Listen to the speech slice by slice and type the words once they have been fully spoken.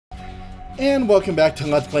And welcome back to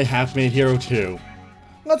Let's Play Half-Made Hero 2.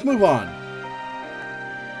 Let's move on.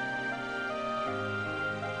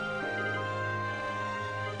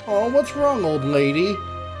 Oh, what's wrong, old lady?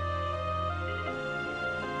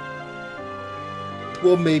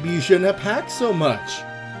 Well, maybe you shouldn't have packed so much.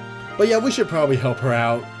 But yeah, we should probably help her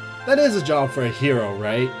out. That is a job for a hero,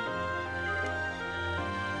 right?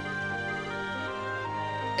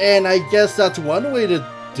 And I guess that's one way to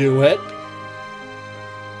do it.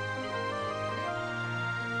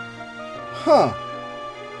 Huh.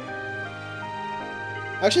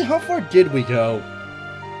 Actually, how far did we go?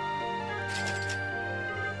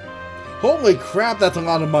 Holy crap, that's a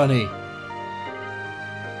lot of money.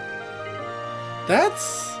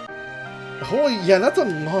 That's... Holy, yeah, that's a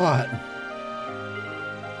lot.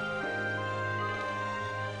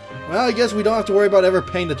 Well, I guess we don't have to worry about ever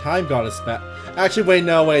paying the Time Goddess back. Actually, wait,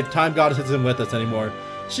 no, wait, the Time Goddess isn't with us anymore.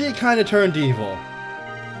 She kind of turned evil.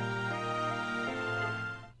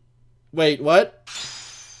 Wait, what?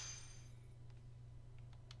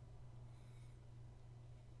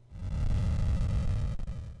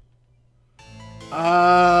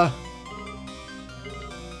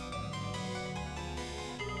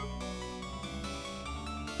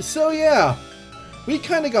 So yeah, we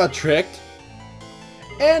kind of got tricked.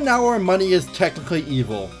 And now our money is technically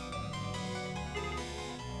evil.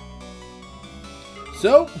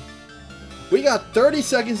 So, we got 30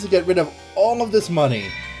 seconds to get rid of all of this money.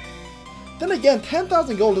 Then again,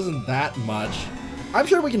 10,000 gold isn't that much. I'm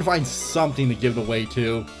sure we can find something to give it away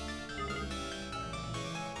to.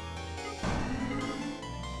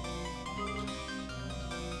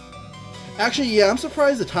 Actually, yeah, I'm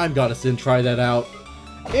surprised the Time Goddess didn't try that out.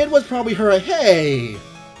 It was probably her, hey!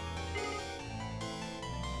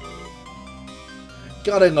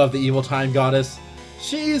 God, I love the evil Time Goddess.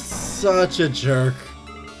 She's such a jerk.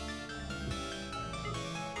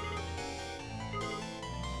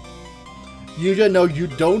 Yuja, no, you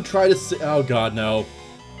don't try to say— oh god, no.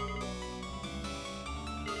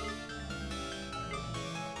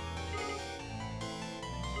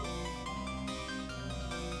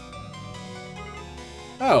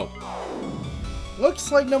 Oh.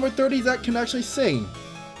 Looks like number 30 that can actually sing.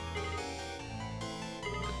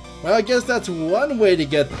 Well, I guess that's one way to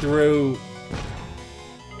get through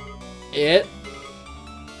it.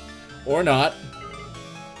 Or not.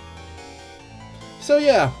 So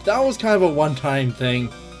yeah, that was kind of a one-time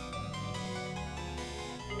thing.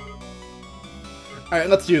 Alright,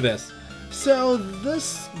 let's do this. So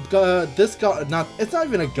this god, it's not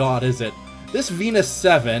even a god, is it? This Venus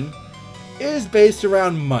 7 is based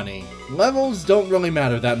around money. Levels don't really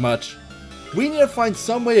matter that much. We need to find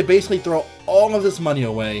some way to basically throw all of this money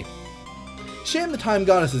away. Shame the Time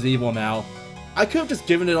Goddess is evil now. I could have just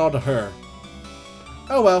given it all to her.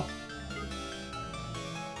 Oh well.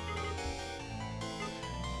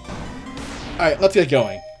 Alright, let's get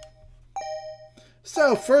going.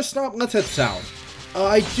 So, first up, let's head south.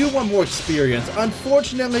 I do want more experience.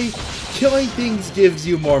 Unfortunately, killing things gives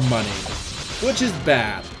you more money, which is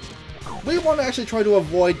bad. We want to actually try to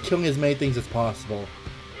avoid killing as many things as possible.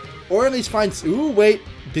 Or at least find— ooh, wait,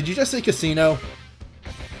 did you just say casino?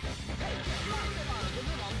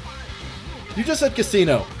 You just said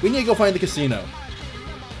casino. We need to go find the casino.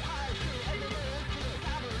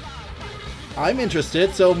 I'm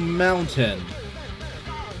interested, so mountain.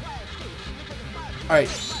 Alright,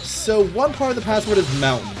 so one part of the password is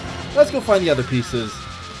mountain. Let's go find the other pieces.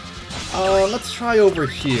 Let's try over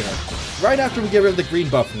here. Right after we get rid of the green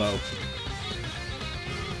buffalo.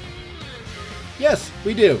 Yes,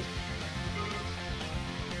 we do.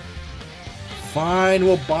 Fine,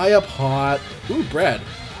 we'll buy a pot. Ooh, bread.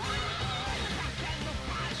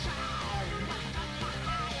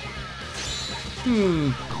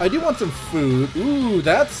 I do want some food. Ooh,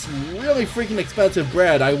 that's really freaking expensive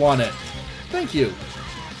bread. I want it. Thank you.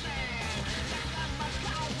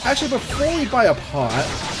 Actually, before we buy a pot,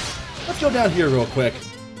 let's go down here real quick.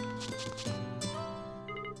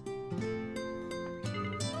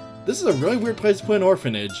 This is a really weird place to put an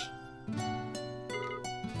orphanage.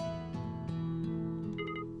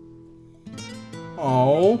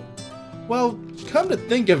 Oh. Well, come to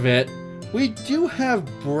think of it, we do have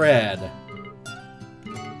bread.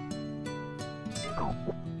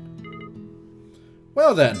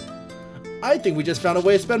 Well then, I think we just found a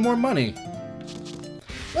way to spend more money.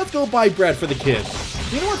 Let's go buy bread for the kids.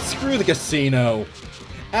 You know what? Screw the casino.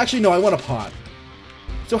 Actually, no, I want a pot.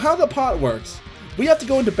 So how the pot works, we have to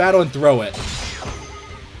go into battle and throw it.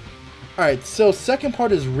 Alright, so second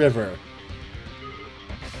part is river.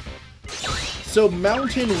 So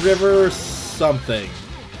mountain, river, something.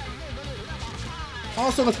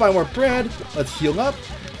 Also, let's buy more bread. Let's heal up.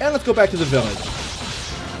 And let's go back to the village.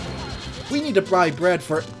 We need to buy bread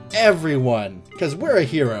for everyone, because we're a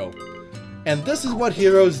hero. And this is what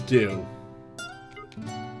heroes do.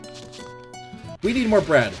 We need more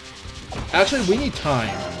bread. Actually, we need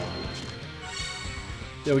time.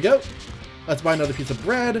 There we go. Let's buy another piece of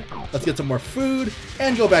bread. Let's get some more food,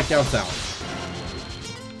 and go back down south.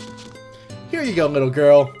 Here you go, little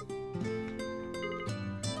girl.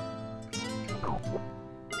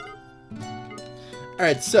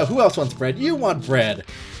 Alright, so who else wants bread? You want bread.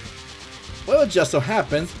 Well, it just so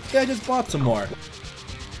happens that I just bought some more.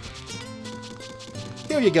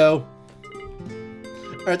 Here you go.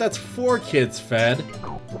 Alright, that's 4 kids fed.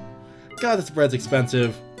 God, this bread's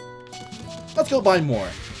expensive. Let's go buy more.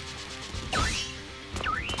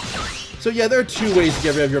 So yeah, there are 2 ways to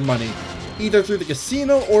get rid of your money. Either through the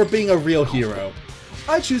casino or being a real hero.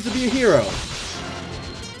 I choose to be a hero.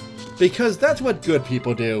 Because that's what good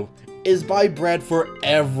people do. Is buy bread for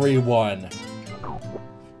everyone.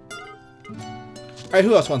 Alright,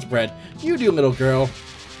 who else wants bread? You do, little girl.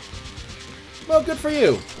 Well, good for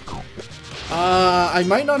you. I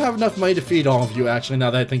might not have enough money to feed all of you, actually, now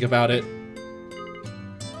that I think about it.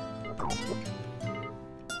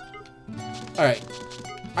 Alright.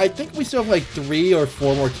 I think we still have like 3 or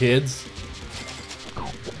 4 more kids.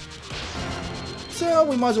 So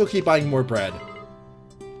we might as well keep buying more bread.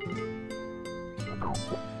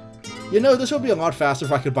 You know, this would be a lot faster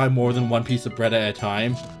if I could buy more than 1 piece of bread at a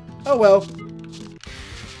time. Oh well.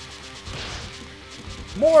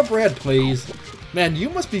 More bread, please. Man, you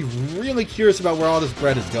must be really curious about where all this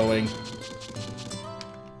bread is going.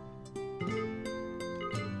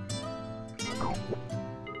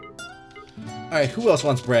 Alright, who else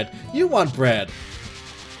wants bread? You want bread.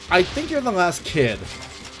 I think you're the last kid.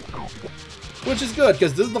 Which is good,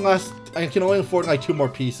 because this is the last... I can only afford like 2 more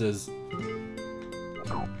pieces.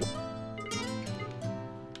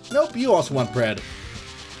 Nope, you also want bread.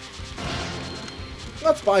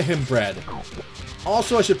 Let's buy him bread.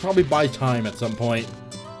 Also, I should probably buy time at some point.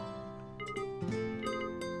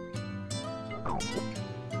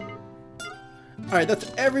 Alright,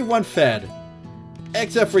 that's everyone fed.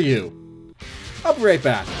 Except for you. I'll be right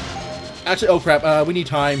back. Actually, oh crap, we need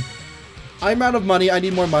time. I'm out of money, I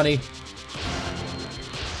need more money.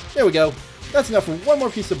 There we go. That's enough for 1 more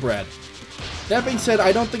piece of bread. That being said,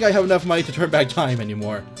 I don't think I have enough money to turn back time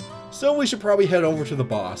anymore. So we should probably head over to the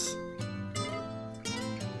boss.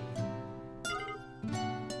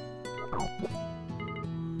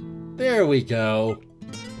 There we go.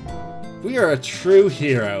 We are a true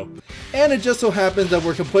hero. And it just so happens that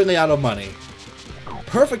we're completely out of money.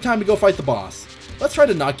 Perfect time to go fight the boss. Let's try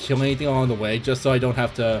to not kill anything along the way, just so I don't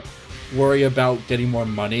have to worry about getting more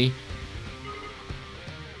money.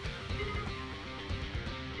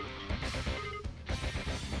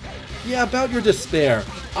 Yeah, about your despair.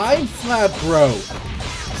 I'm flat broke.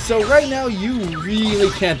 So right now, you really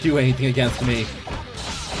can't do anything against me.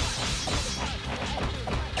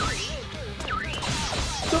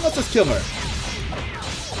 So let's just kill her.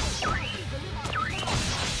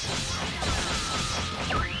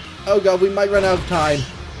 Oh god, we might run out of time.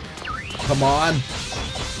 Come on.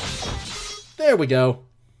 There we go.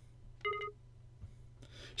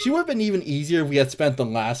 She would have been even easier if we had spent the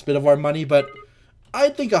last bit of our money, but I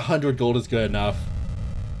think 100 gold is good enough.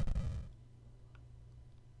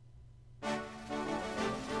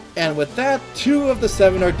 And with that, 2 of the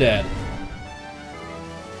 7 are dead.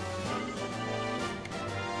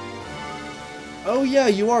 Oh yeah,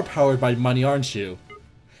 you are powered by money, aren't you?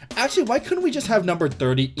 Actually, why couldn't we just have number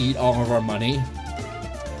 30 eat all of our money?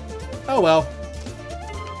 Oh well.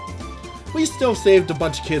 We still saved a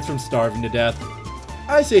bunch of kids from starving to death.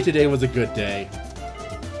 I say today was a good day.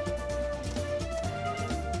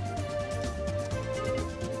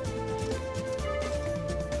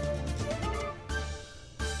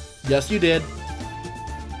 Yes, you did.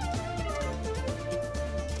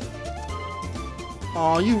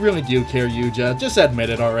 Aw, you really do care, Yuja. Just admit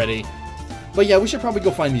it already. But yeah, we should probably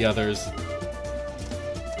go find the others.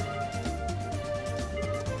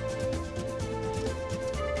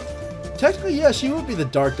 Technically, yeah, she would be the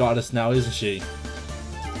Dark Goddess now, isn't she?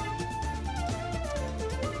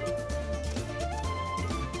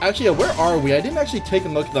 Actually, yeah, where are we? I didn't actually take a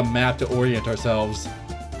look at the map to orient ourselves.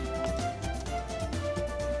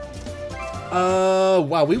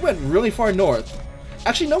 Wow, we went really far north.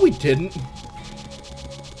 Actually, no, we didn't.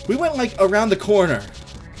 We went, like, around the corner.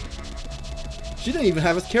 She didn't even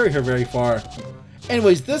have us carry her very far.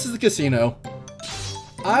 Anyways, this is the casino.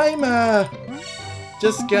 I'm,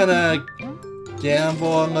 just gonna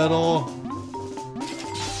gamble a little.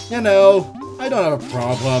 You know, I don't have a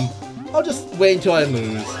problem. I'll just wait until I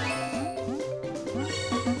lose.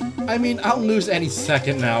 I mean, I'll lose any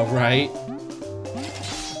second now, right?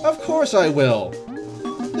 Of course I will.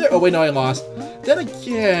 There, oh wait, no, I lost. Then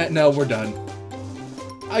again, no, we're done.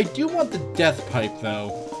 I do want the death pipe,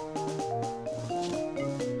 though.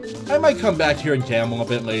 I might come back here and gamble a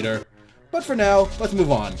bit later. But for now, let's move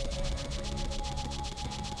on.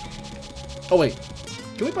 Oh wait,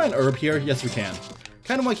 can we buy an herb here? Yes, we can.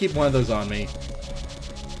 Kinda want to keep one of those on me.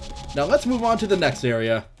 Now let's move on to the next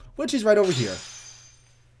area, which is right over here.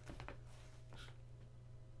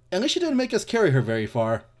 At least she didn't make us carry her very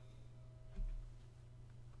far.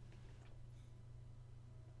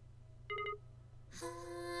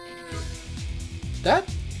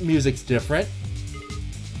 That music's different.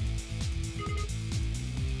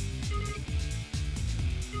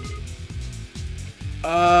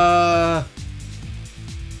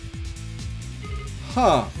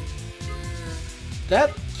 Huh.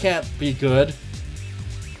 That can't be good.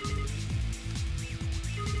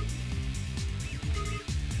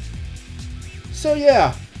 So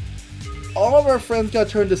yeah, all of our friends got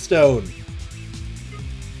turned to stone.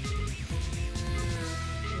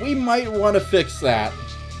 We might want to fix that.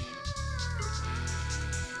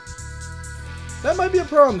 That might be a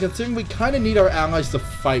problem, considering we kind of need our allies to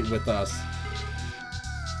fight with us.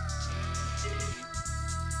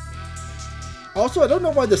 Also, I don't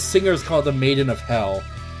know why the singer is called the Maiden of Hell.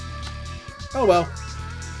 Oh well.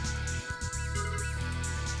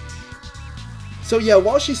 So yeah,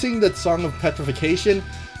 while she's singing that song of petrification,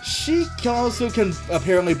 she also can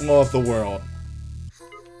apparently blow up the world.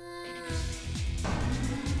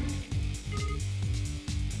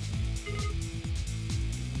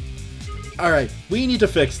 Alright, we need to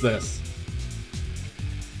fix this.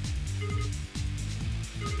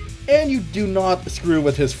 And you do not screw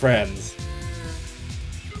with his friends.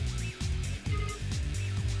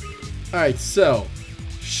 Alright, so,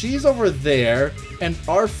 she's over there, and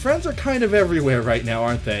our friends are kind of everywhere right now,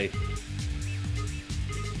 aren't they?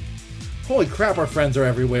 Holy crap, our friends are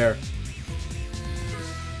everywhere.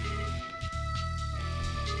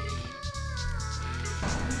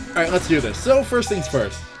 Alright, let's do this. So, first things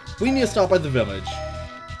first. We need to stop by the village.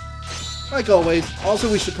 Like always.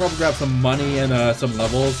 Also, we should probably grab some money and some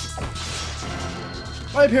levels.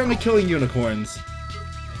 By apparently killing unicorns.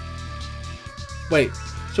 Wait,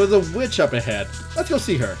 so there's a witch up ahead. Let's go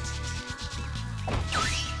see her.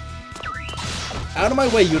 Out of my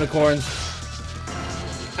way, unicorns.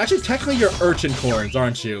 Actually, technically you're urchin corns,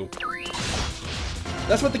 aren't you?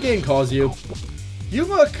 That's what the game calls you. You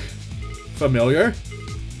look familiar.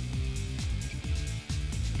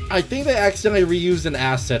 I think they accidentally reused an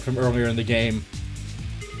asset from earlier in the game.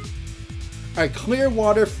 Alright, clear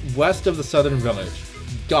water west of the southern village.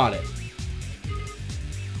 Got it.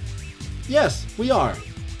 Yes, we are.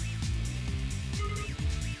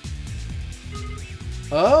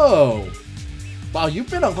 Oh. Wow, you've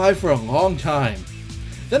been alive for a long time.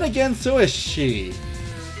 Then again, so is she.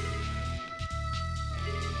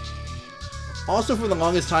 Also, for the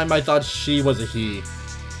longest time, I thought she was a he.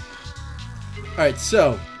 Alright,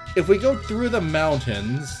 so, if we go through the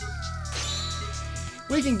mountains,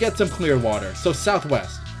 we can get some clear water. So,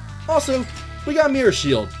 southwest. Also, we got Mirror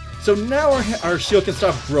Shield. So now our shield can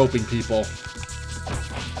stop groping people.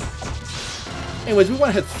 Anyways, we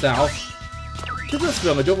want to head south to this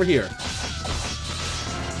village over here.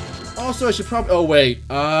 Also, I should probably... Oh, wait.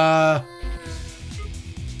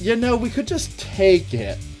 You know, we could just take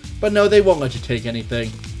it. But no, they won't let you take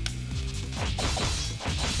anything.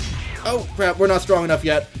 Oh, crap. We're not strong enough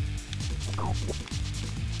yet.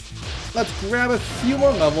 Let's grab a few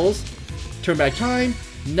more levels. Turn back time.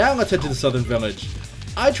 Now let's head to the southern village.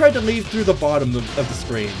 I tried to leave through the bottom of the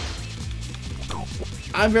screen.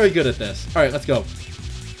 I'm very good at this. Alright, let's go.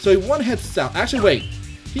 So he want to head south. Actually, wait.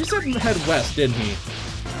 He said head west, didn't he?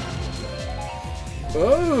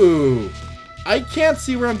 Oh. I can't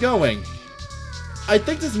see where I'm going. I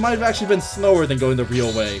think this might have actually been slower than going the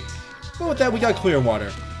real way. But with that, we got clear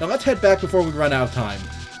water. Now let's head back before we run out of time.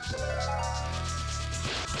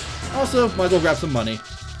 Also, might as well grab some money.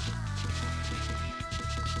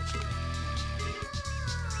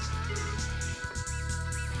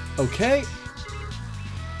 Okay.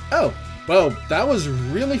 Oh, well, that was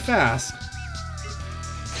really fast.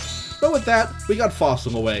 But with that, we got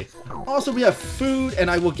Fossil away. Also, we have food, and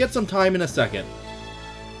I will get some time in a second.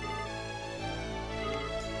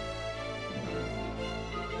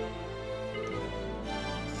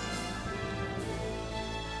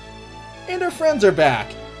 And our friends are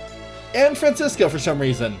back. And Francisco for some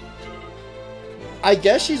reason. I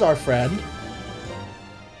guess she's our friend.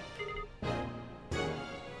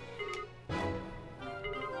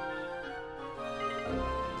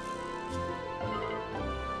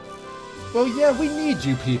 Well, yeah, we need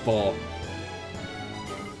you people.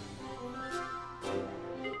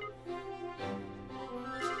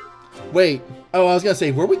 Wait. Oh, I was gonna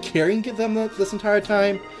say, were we carrying them this entire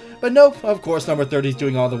time? But nope, of course number 30 is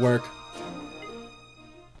doing all the work.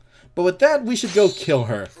 But with that, we should go kill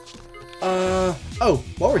her. Oh,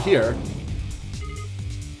 while we're here...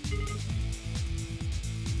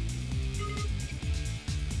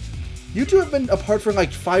 You two have been apart for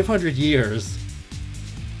like 500 years.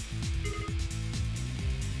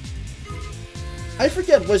 I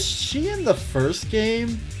forget, was she in the first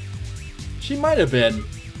game? She might have been.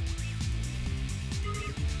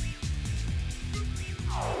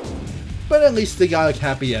 But at least they got a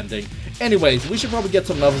happy ending. Anyways, we should probably get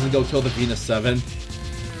some levels and go kill the Venus 7.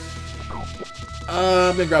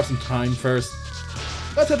 I'm gonna grab some time first.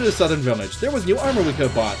 Let's head to the Southern Village. There was new armor we could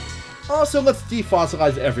have bought. Also, let's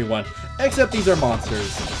defossilize everyone, except these are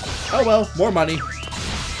monsters. Oh well, more money.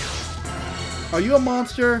 Are you a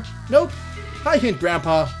monster? Nope. Hi, hint,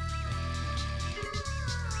 Grandpa.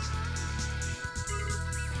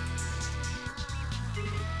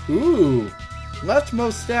 Ooh,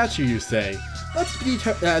 leftmost statue, you say? Let's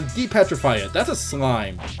depetrify it. That's a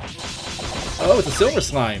slime. Oh, it's a silver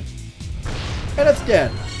slime. And it's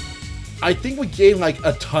dead. I think we gained like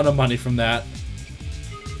a ton of money from that.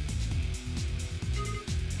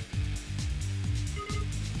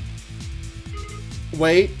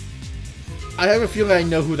 Wait, I have a feeling I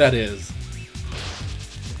know who that is.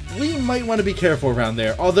 We might want to be careful around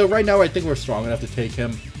there, although right now I think we're strong enough to take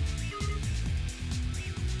him.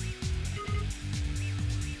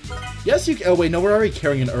 Yes, you can. Oh wait, no, we're already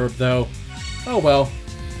carrying an herb though. Oh well.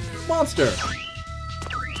 Monster!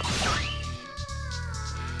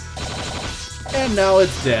 And now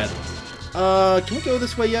it's dead. Can we go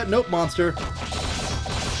this way yet? Nope, monster.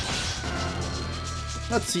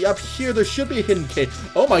 Let's see, up here there should be a hidden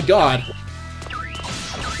cave. Oh my god!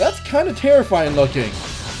 That's kind of terrifying looking.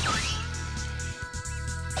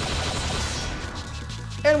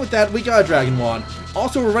 And with that, we got a Dragon Wand.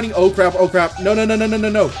 Also, we're running... Oh crap, oh crap. No, no, no, no, no, no,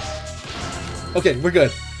 no. Okay, we're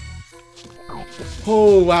good.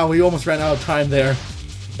 Oh wow, we almost ran out of time there.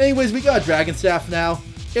 Anyways, we got a Dragon Staff now.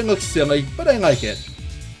 It looks silly, but I like it.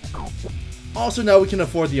 Also, now we can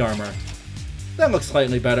afford the armor. That looks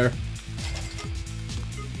slightly better.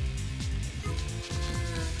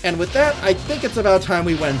 And with that, I think it's about time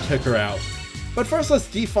we went and took her out. But first, let's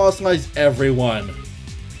defossilize everyone.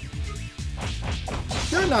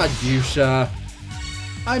 You're not Yusha.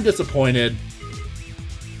 I'm disappointed.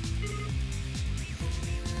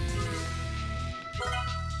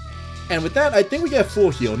 And with that, I think we get a full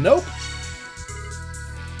heal. Nope.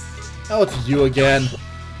 Oh, it's you again.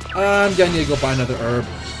 I'm gonna need to go buy another herb.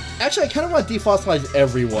 Actually, I kind of want to defossilize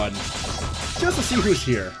everyone. Just to see who's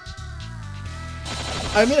here.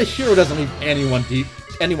 I mean, a hero doesn't leave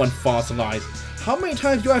anyone fossilized. How many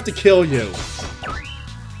times do I have to kill you?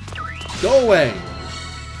 Go away.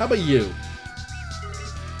 How about you?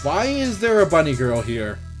 Why is there a bunny girl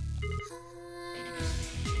here?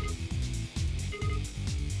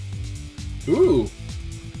 Ooh.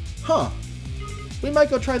 Huh. We might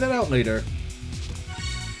go try that out later.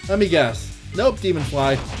 Let me guess. Nope, Demon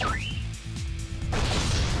Fly.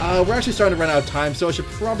 We're actually starting to run out of time, so I should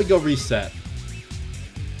probably go reset.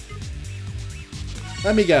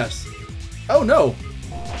 Let me guess. Oh no!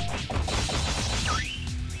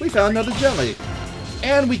 We found another jelly.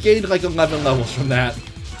 And we gained like 11 levels from that.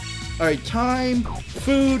 Alright, time,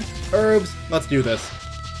 food, herbs. Let's do this.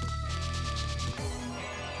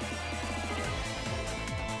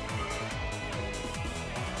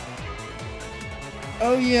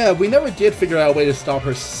 Oh yeah, we never did figure out a way to stop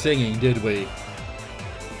her singing, did we?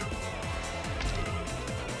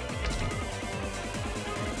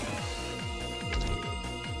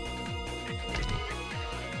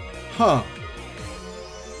 Huh.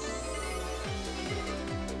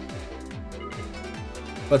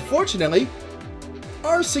 But fortunately,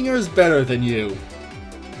 our singer is better than you.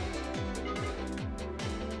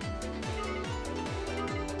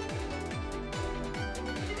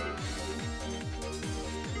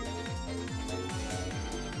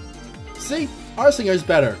 See? Our singer is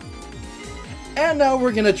better. And now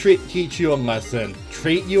we're gonna teach you a lesson.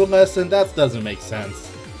 Treat you a lesson? That doesn't make sense.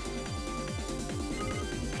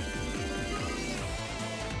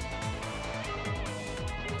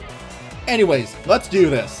 Anyways, let's do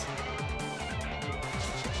this.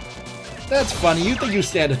 That's funny, you think you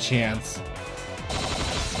stand a chance.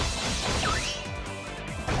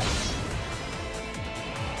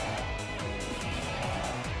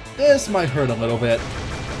 This might hurt a little bit.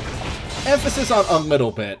 Emphasis on a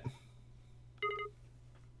little bit.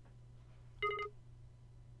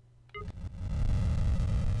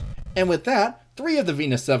 And with that, 3 of the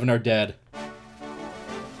Venus 7 are dead.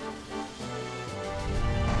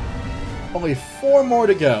 Only 4 more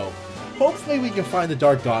to go. Hopefully we can find the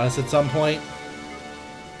Dark Goddess at some point.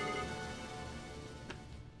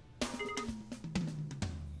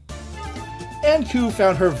 And Ku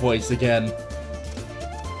found her voice again.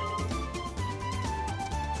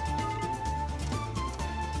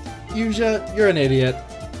 Yuja, you're an idiot.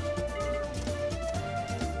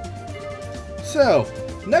 So,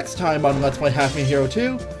 next time on Let's Play Half Maiden Hero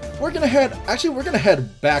 2, we're gonna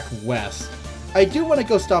head back west. I do want to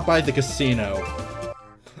go stop by the casino.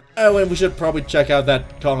 Oh, and we should probably check out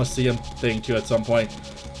that Coliseum thing too at some point.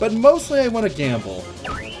 But mostly I want to gamble.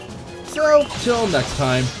 So, till next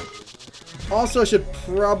time. Also, I should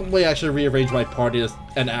probably actually rearrange my party as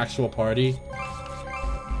an actual party.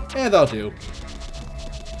 And that'll do.